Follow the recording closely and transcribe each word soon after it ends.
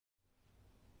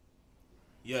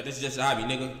Yeah, this is just a hobby,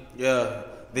 nigga. Yeah,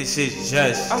 this is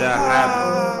just a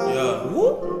hobby.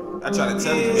 Yeah. I try to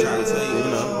tell you, You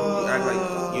know. you act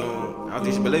like you don't. I don't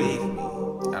think she believe me.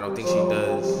 I don't think she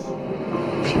does.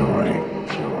 Fiori.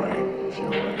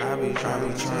 I be trying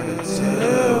to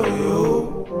tell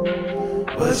you,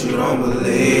 but you don't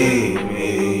believe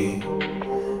me.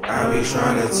 I be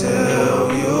trying to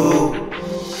tell you,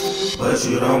 but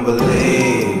you don't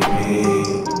believe me.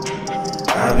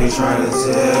 I be trying to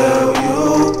tell you,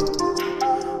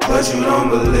 but you don't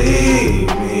believe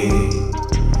me.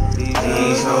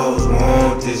 These hoes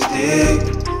want this dick,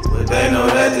 but they know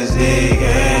that this dick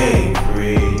ain't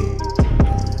free.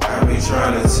 I be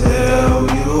trying to tell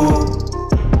you,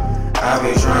 I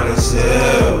be trying to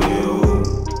sell you,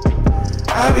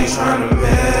 I be trying to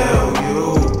mail you,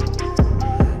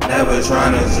 never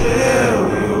trying to jail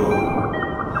you,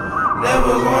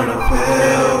 never gonna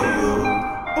fail you.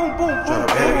 Drop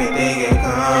everything and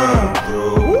come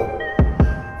through.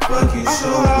 Fuck you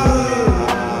so good,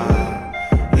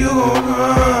 you gon'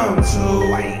 come too.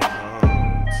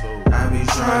 I be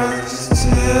trying to just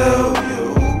tell you,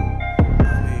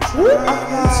 I be trying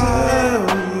to tell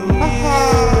you, I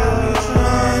be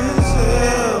trying to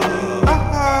tell you,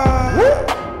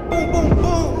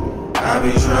 I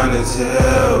be trying to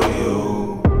tell you,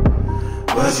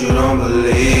 but you don't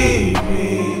believe me.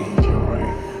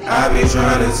 I be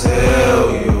trying to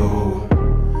tell you,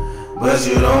 but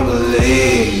you don't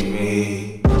believe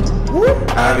me.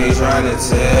 I be trying to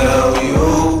tell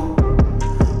you,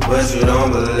 but you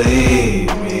don't believe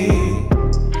me.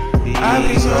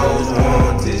 These hoes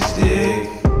want this dick,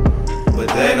 but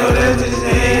they know that this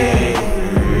ain't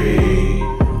free.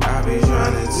 I be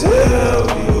trying to tell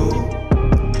you,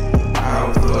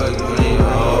 I'm fucking your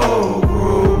whole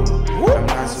crew. I'm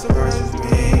not surprised you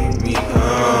made me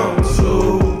come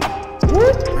too.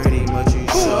 Pretty much you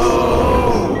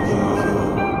showed you.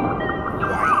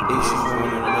 If she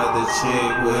want another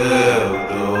chick, will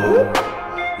do.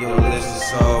 Your lips is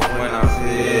soft when I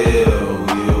feel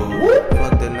you.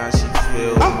 Fuck the night she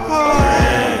feel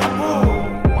brand new.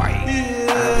 I be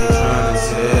trying to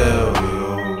tell you,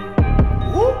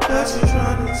 but you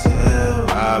trying to tell.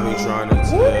 I be trying to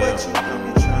tell, but you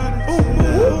be trying to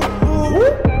tell.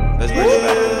 Let's bring it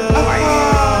back.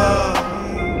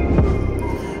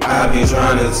 I be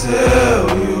trying to tell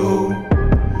you,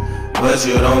 but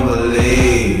you don't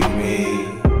believe me.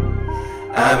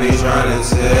 I be trying to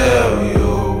tell you,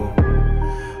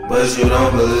 but you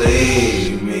don't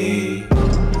believe me.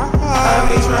 I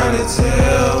be trying to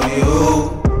tell you,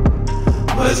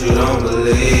 but you don't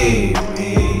believe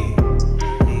me.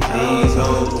 These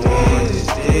hoes want this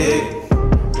dick,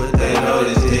 but they know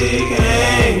this dick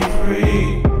ain't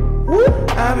free.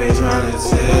 I be trying to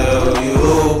tell you.